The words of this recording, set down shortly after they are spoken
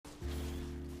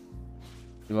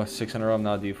We lost 6 in a row. I'm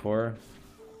now D4.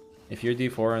 If you're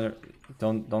D4,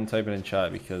 don't type it in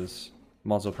chat because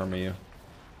muzzle permit you.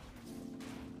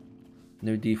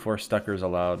 New D4 stuckers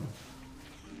allowed.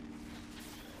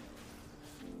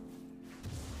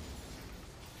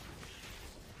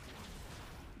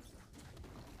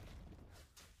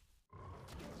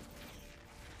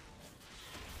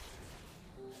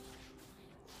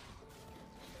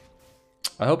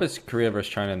 I hope it's Korea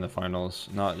versus China in the finals,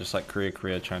 not just like Korea,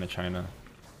 Korea, China, China.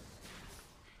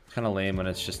 It's kind of lame when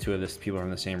it's just two of this people from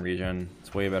the same region.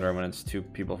 It's way better when it's two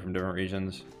people from different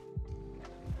regions.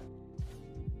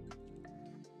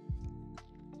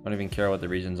 I don't even care what the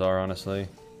regions are, honestly.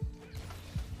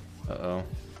 Uh-oh.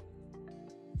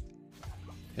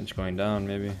 Pinch going down,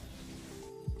 maybe.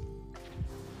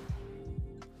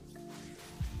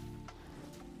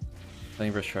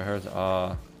 Playing versus tryhards.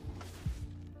 Ah.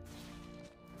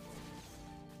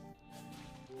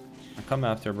 I'll come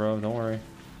after, bro. Don't worry.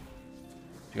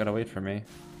 You gotta wait for me.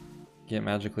 Get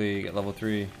magically, get level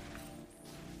 3.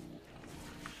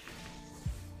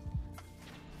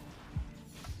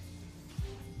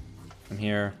 I'm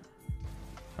here.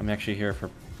 I'm actually here for...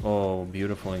 Oh,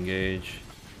 beautiful engage.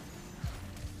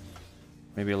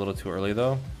 Maybe a little too early,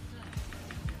 though.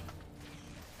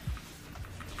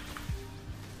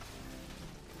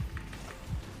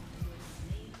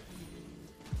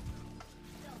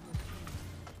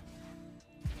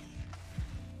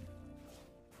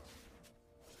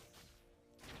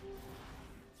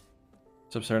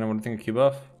 What's up, Serena? What do you think of Q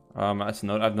buff?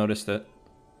 I've noticed it.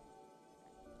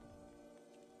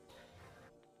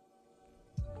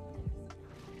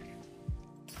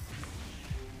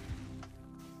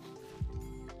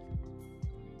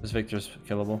 This Victor's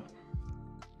killable.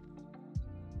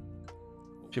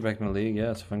 She back in the league?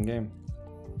 Yeah, it's a fun game.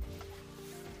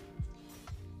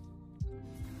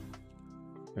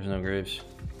 There's no Graves.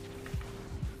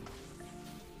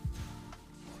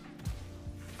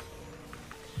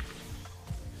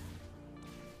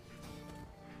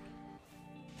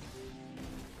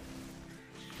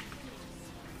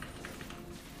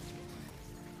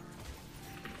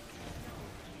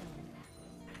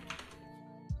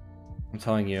 I'm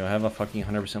telling you, I have a fucking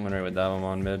 100% win rate with Davam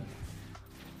on mid.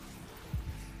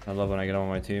 I love when I get him on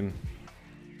my team.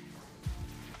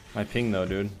 My ping though,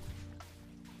 dude.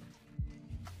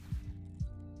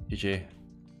 GG.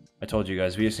 I told you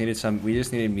guys, we just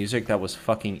needed music that was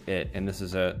fucking it, and this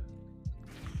is it.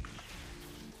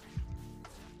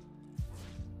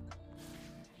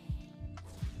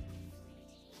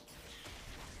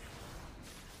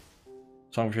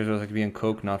 Song for sure feels like being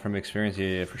coke, not from experience.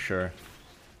 Yeah, for sure.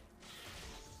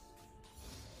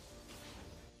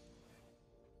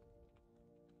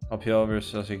 LPL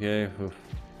versus SEK. Oof.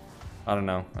 I don't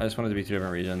know. I just wanted to be two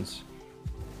different regions.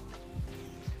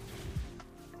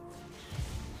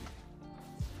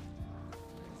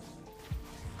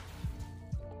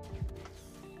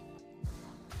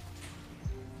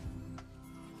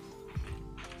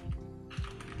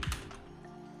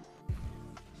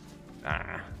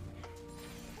 Ah.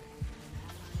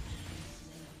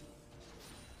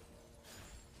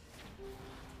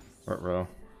 Short row.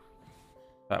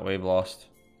 That wave lost.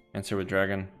 Answer with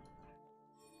dragon.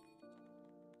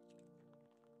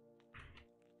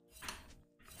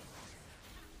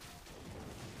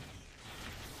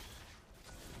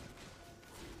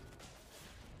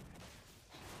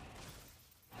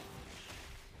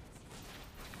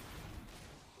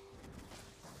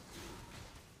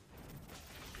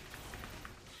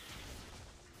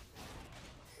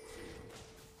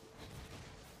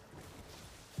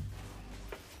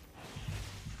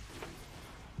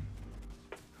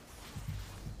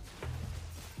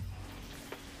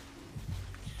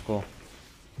 Cool.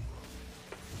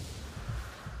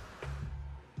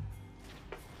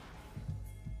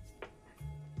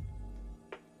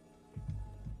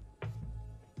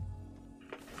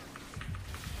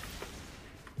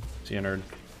 See you, nerd.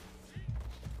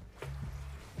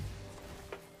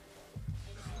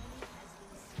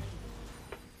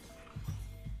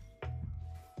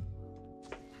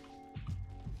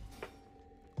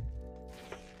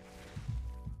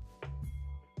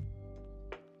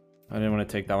 I didn't want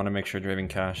to take that one to make sure Draven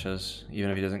cashes, even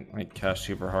if he doesn't like cash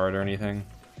super hard or anything.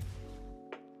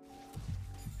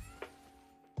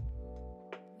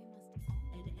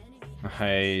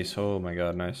 Nice. Oh my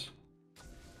god, nice.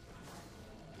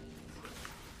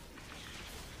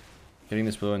 Getting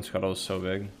this blue and scuttle is so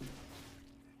big.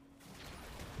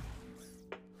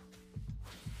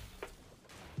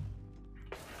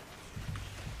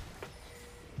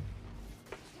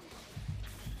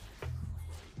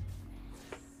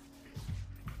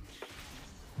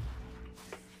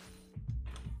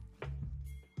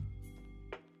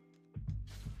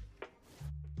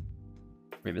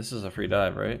 Wait, this is a free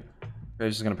dive, right?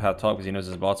 He's just gonna pat top because he knows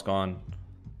his bot's gone.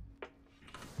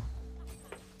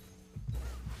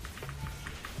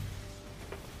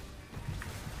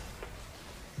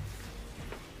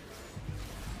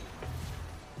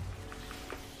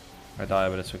 I die,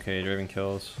 but it's okay. Draven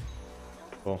kills.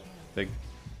 Cool. Big.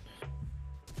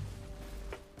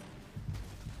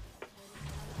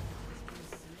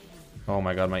 Oh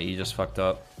my god, my E just fucked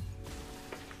up.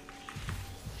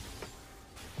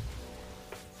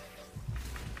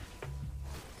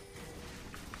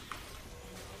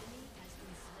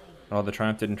 Oh, the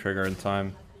Triumph didn't trigger in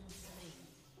time.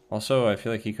 Also, I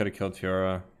feel like he could have killed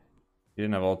Fiora. He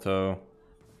didn't have ulto.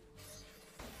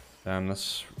 Damn,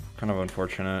 that's kind of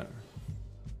unfortunate.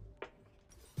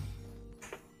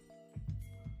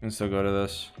 Can still go to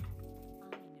this.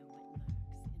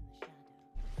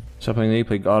 Stop playing late,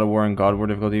 play God of War and God of War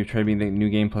difficulty. Try being the new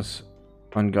game plus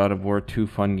on God of War 2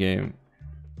 fun game.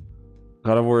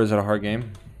 God of War, is it a hard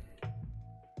game?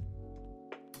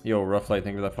 Yo, Rough Light,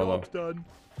 thank you for that follow. Done.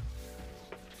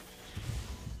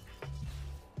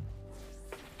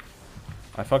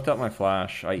 I fucked up my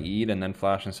flash. I E'd and then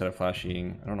flash instead of flash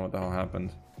E'ing. I don't know what the hell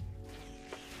happened.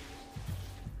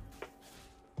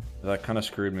 That kind of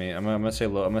screwed me. I'm gonna say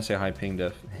low. I'm gonna say high ping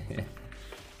diff.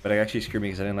 But it actually screwed me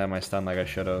because I didn't land my stun like I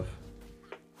should have.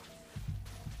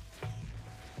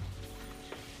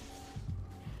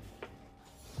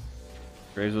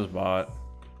 Graves was bot.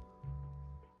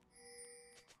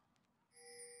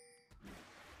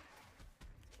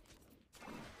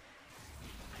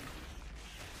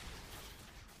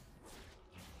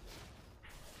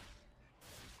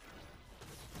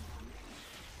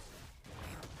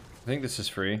 I think this is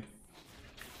free.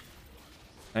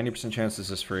 90% chance this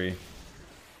is free.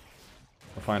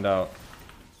 We'll find out.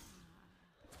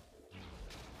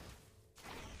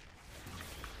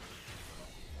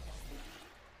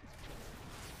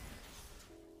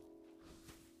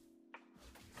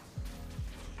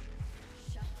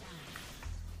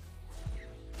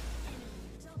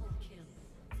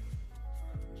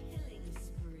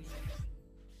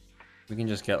 We can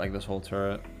just get like this whole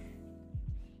turret.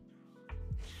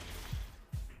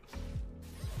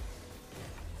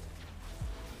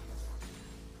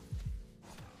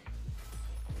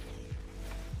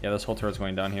 Yeah, this whole turret's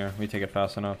going down here. We take it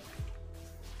fast enough.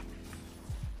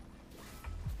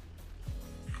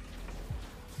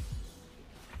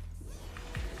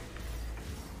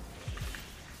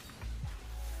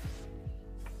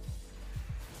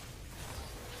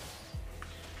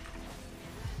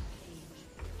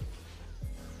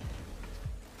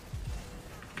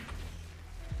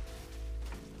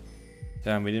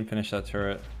 Damn, we didn't finish that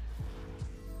turret.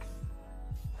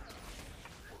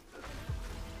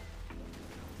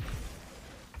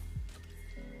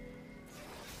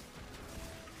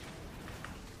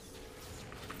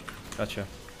 Gotcha.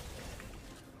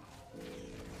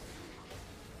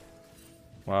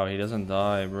 Wow, he doesn't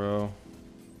die, bro.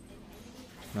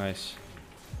 Nice.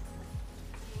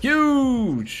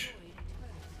 Huge!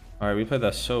 Alright, we played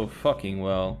that so fucking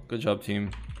well. Good job,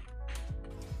 team.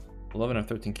 11 of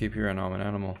 13 KP right now, I'm an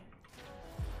animal.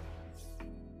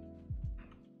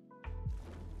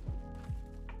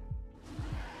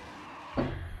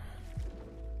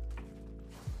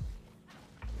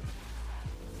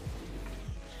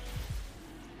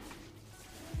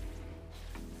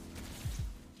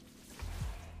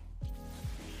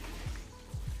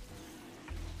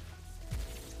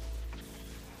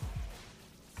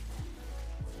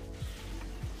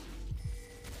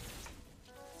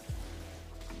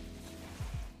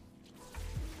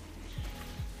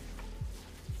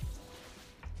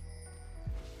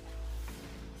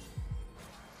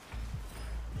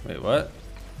 Wait, what?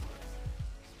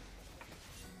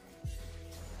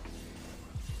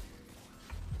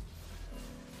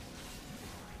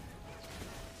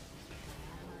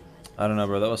 I don't know,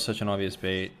 bro. That was such an obvious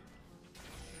bait.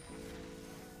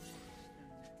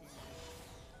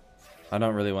 I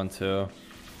don't really want to.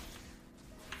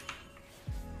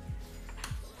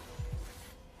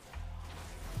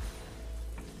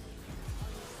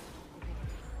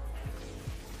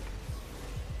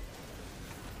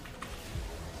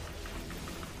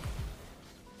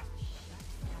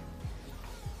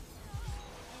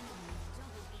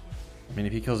 I mean,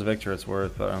 if he kills Victor, it's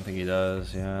worth, but I don't think he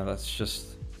does. Yeah, that's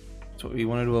what we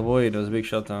wanted to avoid. It was a big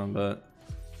shutdown, but...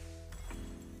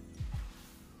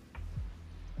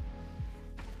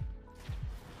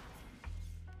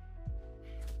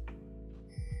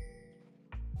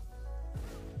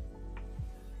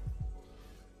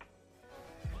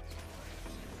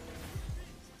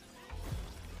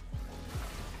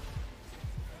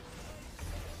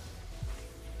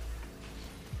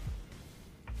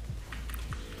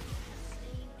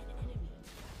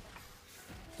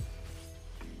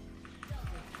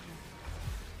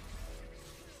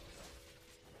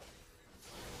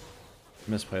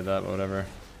 Misplayed that, but whatever.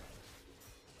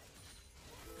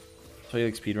 So you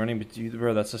like speedrunning, but you,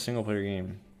 bro, that's a single player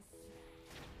game.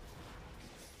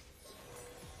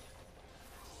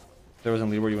 If there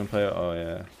wasn't leaderboard, you wouldn't play it? Oh,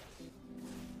 yeah.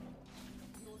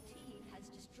 Your team has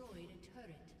destroyed a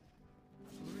turret.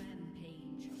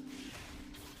 Rampage. An ally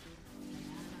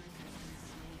has been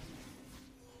slain.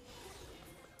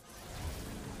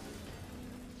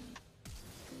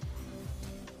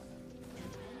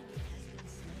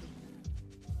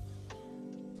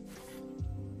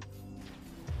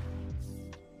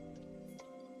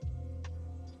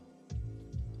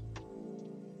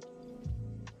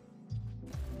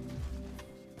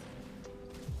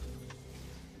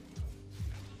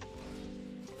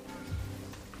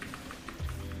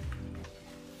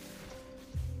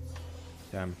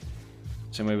 Damn.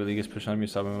 Same way with League is push on me,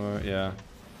 stop him. Yeah.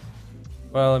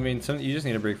 Well, I mean, you just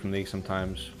need a break from League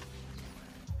sometimes.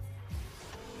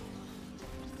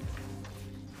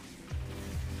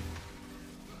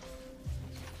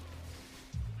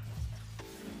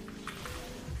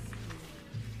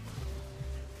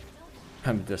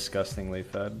 I'm disgustingly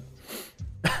fed.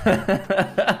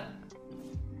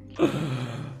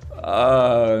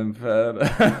 Oh, I'm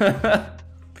fed.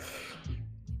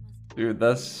 Dude,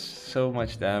 that's so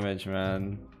much damage,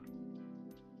 man.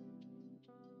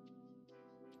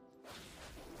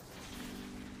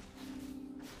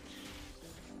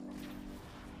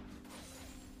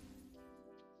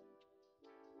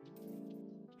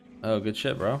 Oh, good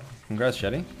shit, bro. Congrats,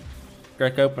 Shetty.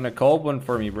 Crack open a cold one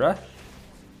for me, bruh.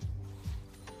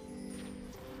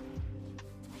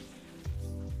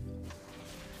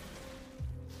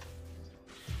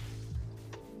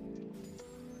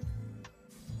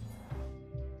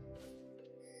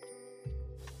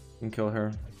 Can kill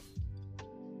her.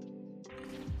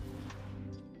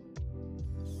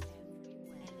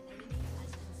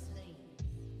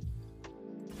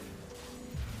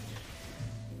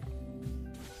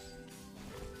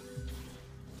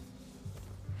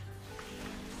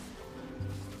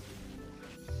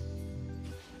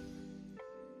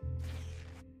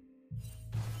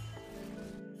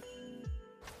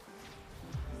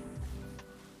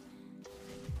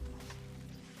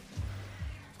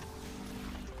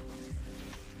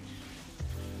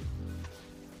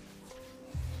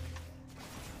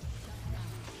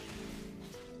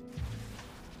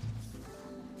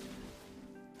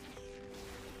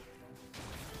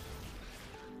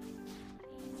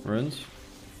 Runes?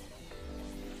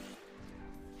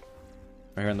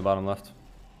 Right here in the bottom left.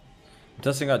 I'm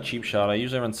testing out Cheap Shot. I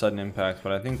usually run Sudden Impact,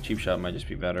 but I think Cheap Shot might just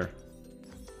be better.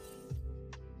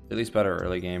 At least better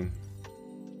early game.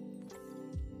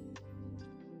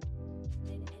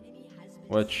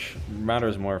 Which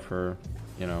matters more for,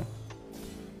 you know.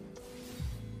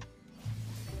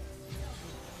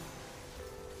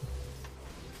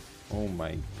 Oh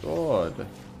my god.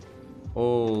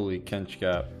 Holy Kench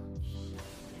Gap.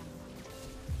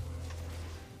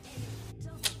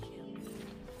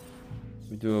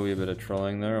 We do a wee bit of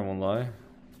trolling there, I won't lie.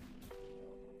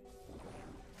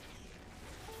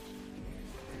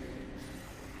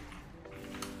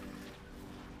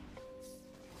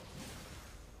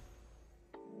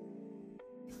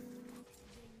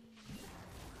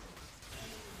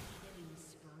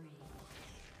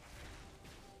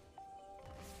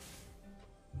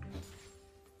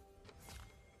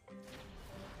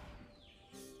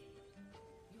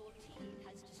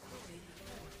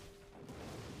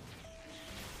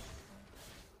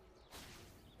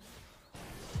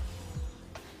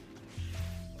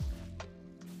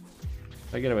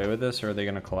 If I get away with this, or are they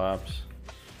gonna collapse?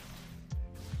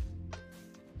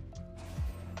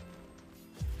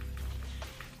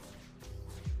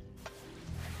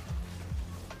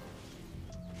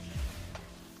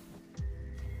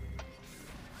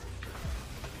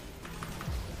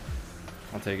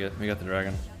 I'll take it. We got the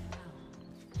dragon.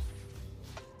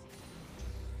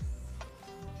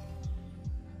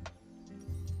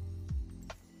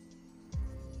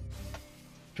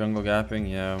 Jungle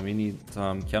gapping, yeah, we need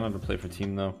Kiana to play for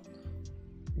team though.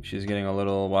 She's getting a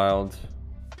little wild.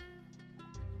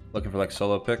 Looking for like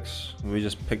solo picks. We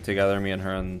just pick together, me and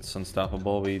her, and it's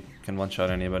unstoppable. We can one-shot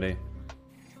anybody.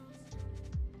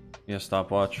 Yeah,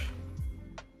 stopwatch.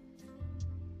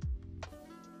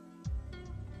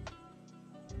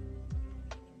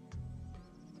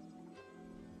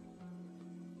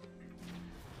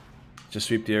 Just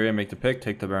sweep the area, make the pick,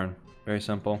 take the burn. Very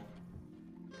simple.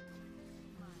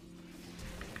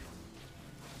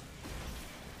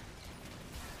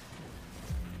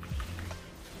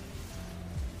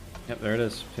 Yep, there it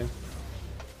is. See?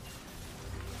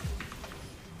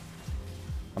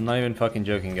 I'm not even fucking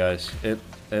joking, guys. It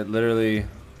literally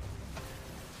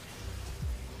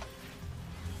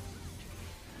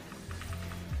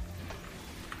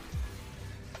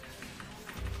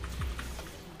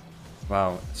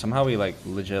Wow, somehow we like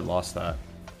legit lost that.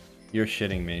 You're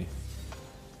shitting me.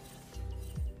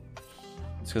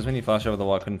 It's because when he flashed over the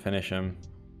wall, I couldn't finish him.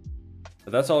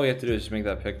 But that's all we have to do is just make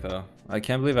that pick though. I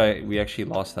can't believe we actually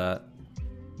lost that.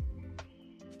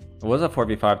 It was a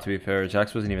 4v5 to be fair.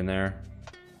 Jax wasn't even there.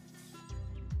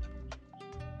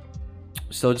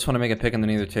 Still just want to make a pick and then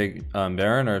either take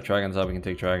Baron, or if Dragon's up we can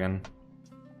take Dragon.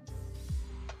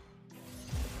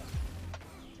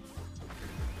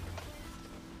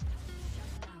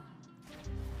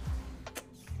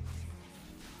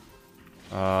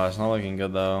 It's not looking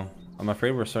good though. I'm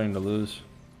afraid we're starting to lose.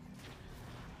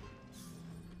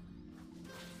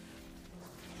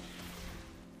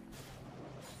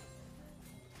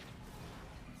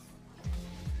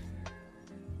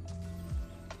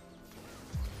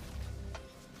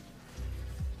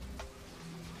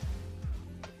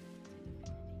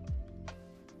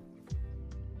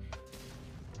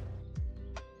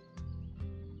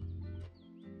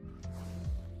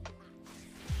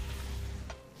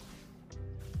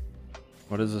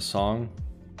 What is this song?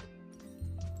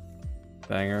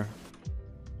 Banger.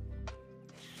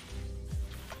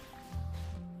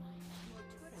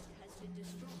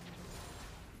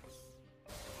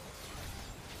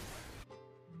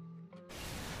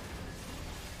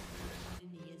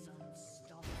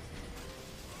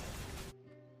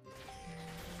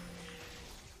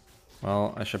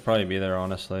 Well, I should probably be there,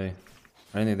 honestly.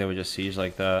 I didn't think they would just siege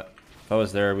like that. If I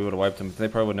was there, we would have wiped them. They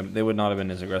probably wouldn't have, they would not have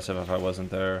been as aggressive if I wasn't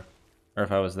there. Or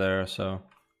if I was there, so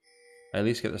I at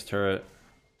least get this turret.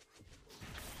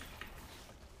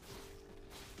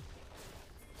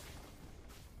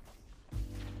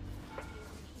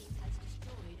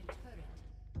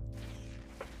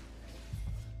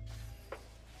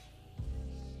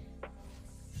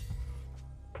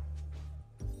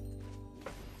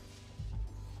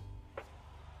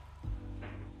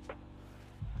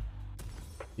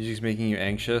 Music's making you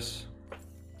anxious.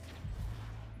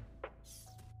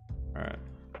 Alright.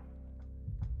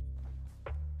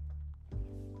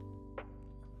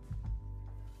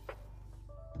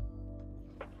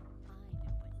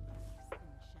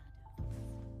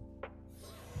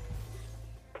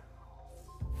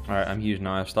 Alright, I'm huge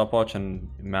now. I have stopwatch and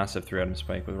massive 3-item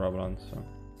spike with Rabadon, so.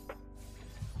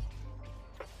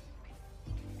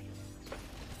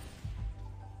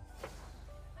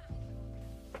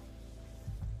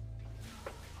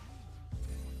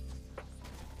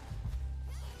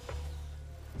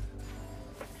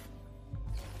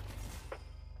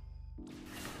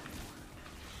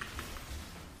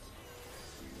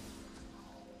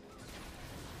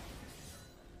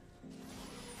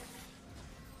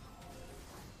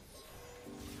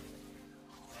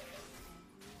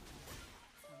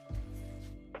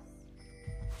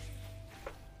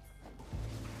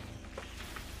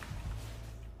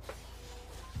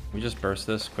 We just burst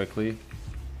this quickly.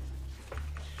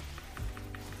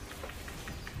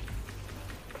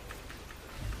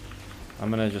 I'm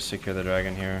gonna just secure the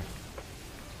dragon here.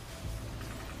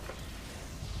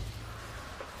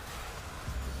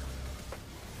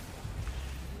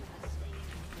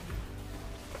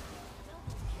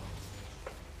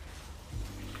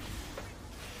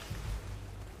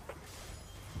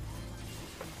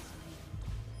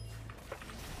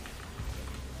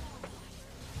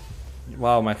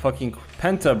 Wow, my fucking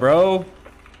penta, bro.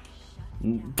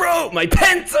 Bro, my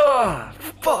penta!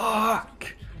 Fuck!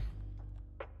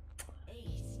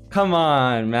 Come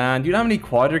on, man. Do you know how many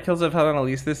quadra kills I've had on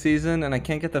Elise this season? And I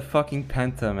can't get the fucking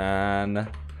penta, man.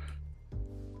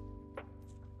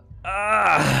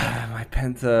 Ah, my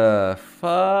penta.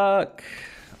 Fuck.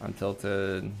 I'm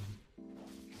tilted.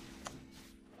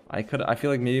 I feel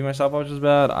like maybe my stopwatch was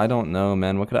bad. I don't know,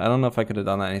 man. I don't know if I could have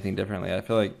done that anything differently. I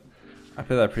feel like I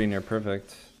played that pretty near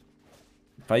perfect.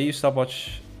 If I use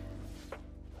stopwatch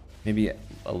maybe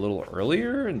a little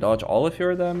earlier and dodge all of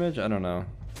your damage, I don't know.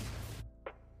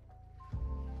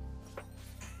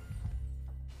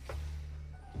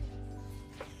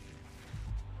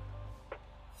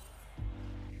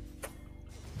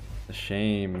 A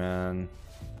shame, man.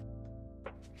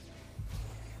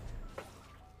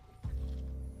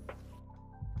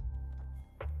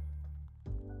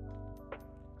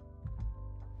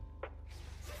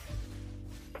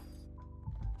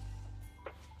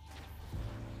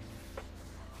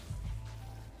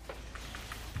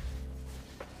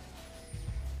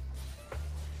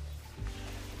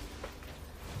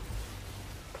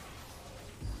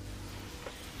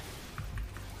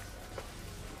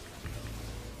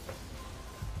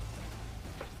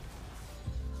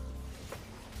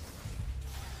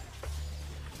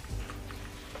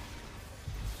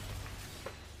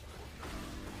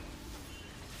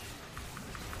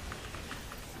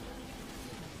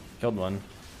 Killed one.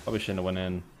 Probably shouldn't have went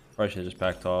in. Probably should have just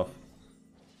backed off.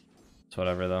 It's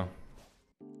whatever though.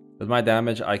 With my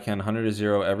damage, I can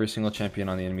 100-0 every single champion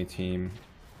on the enemy team.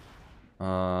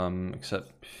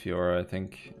 Except Fiora, I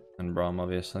think, and Braum,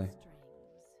 obviously.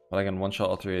 But I can one-shot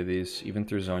all three of these, even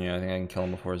through Zonia. I think I can kill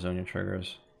him before Zonia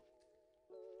triggers.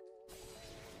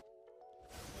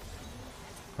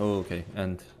 Oh, okay,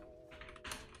 end.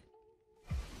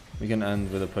 We can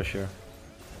end with a push here.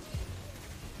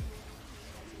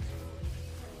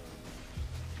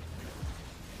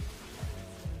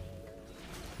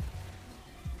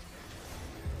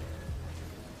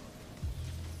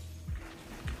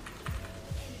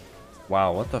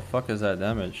 Wow, what the fuck is that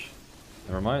damage?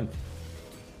 Never mind.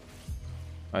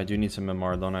 I do need some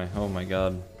MMR, don't I? Oh my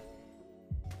god.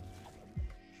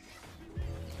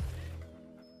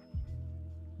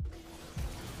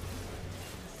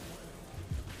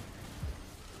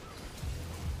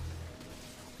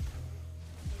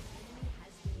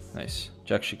 Nice.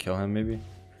 Jack should kill him, maybe.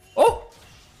 Oh!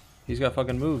 He's got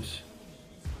fucking moves.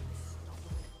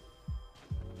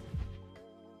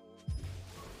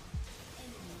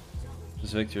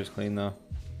 This Victor is clean though.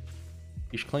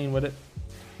 He's clean with it.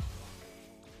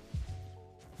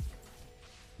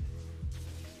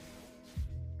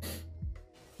 You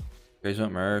guys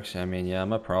want Mercs? I mean, yeah,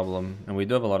 I'm a problem. And we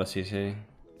do have a lot of CC.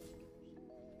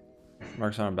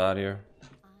 Mercs aren't bad here.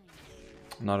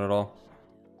 Not at all.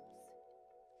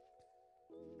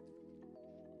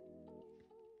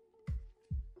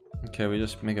 Okay, we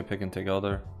just make a pick and take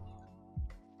Elder.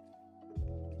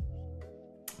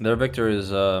 Their Victor is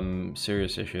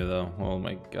serious issue though. Oh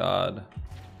my god.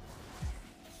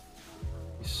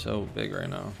 He's so big right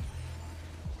now.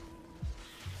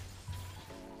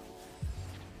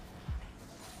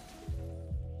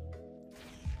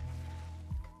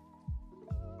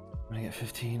 I'm gonna get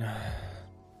 15.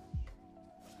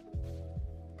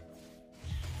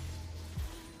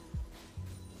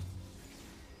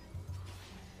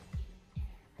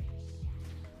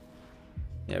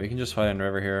 Yeah, we can just fight in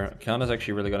river here. Kiana's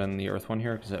actually really good in the earth one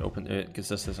here because it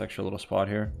gives us this extra little spot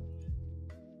here.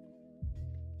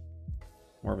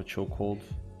 More of a chokehold.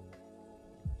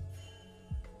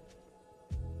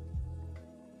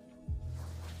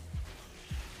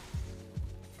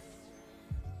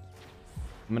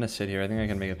 I'm gonna sit here. I think I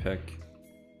can make a pick.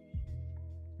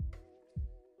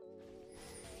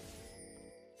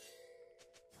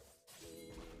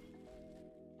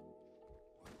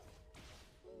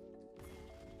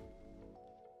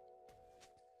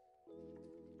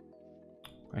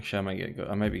 Actually,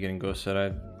 I might be getting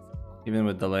ghosted. Even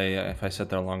with delay, if I sit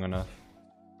there long enough.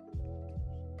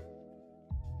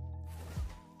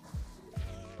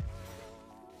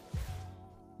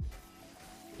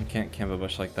 I can't camp a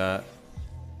bush like that.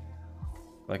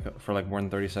 For like more than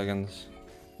 30 seconds.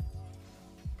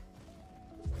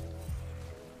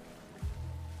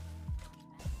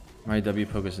 My W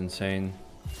poke is insane.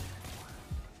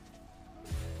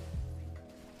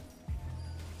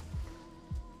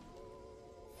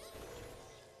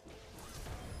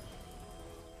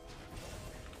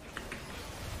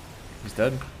 He's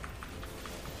dead.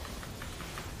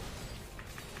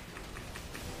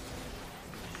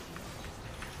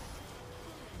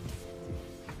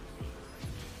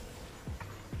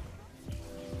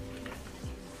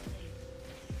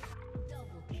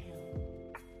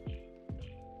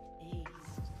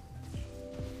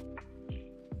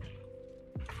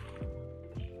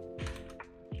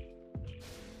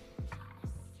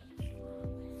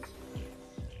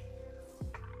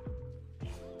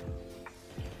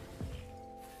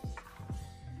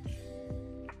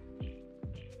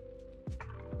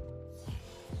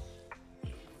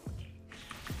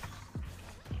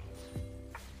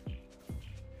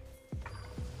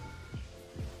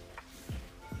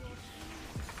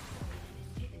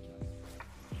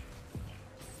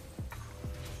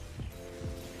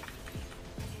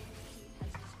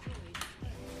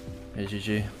 Hey,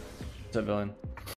 GG. What's up, villain?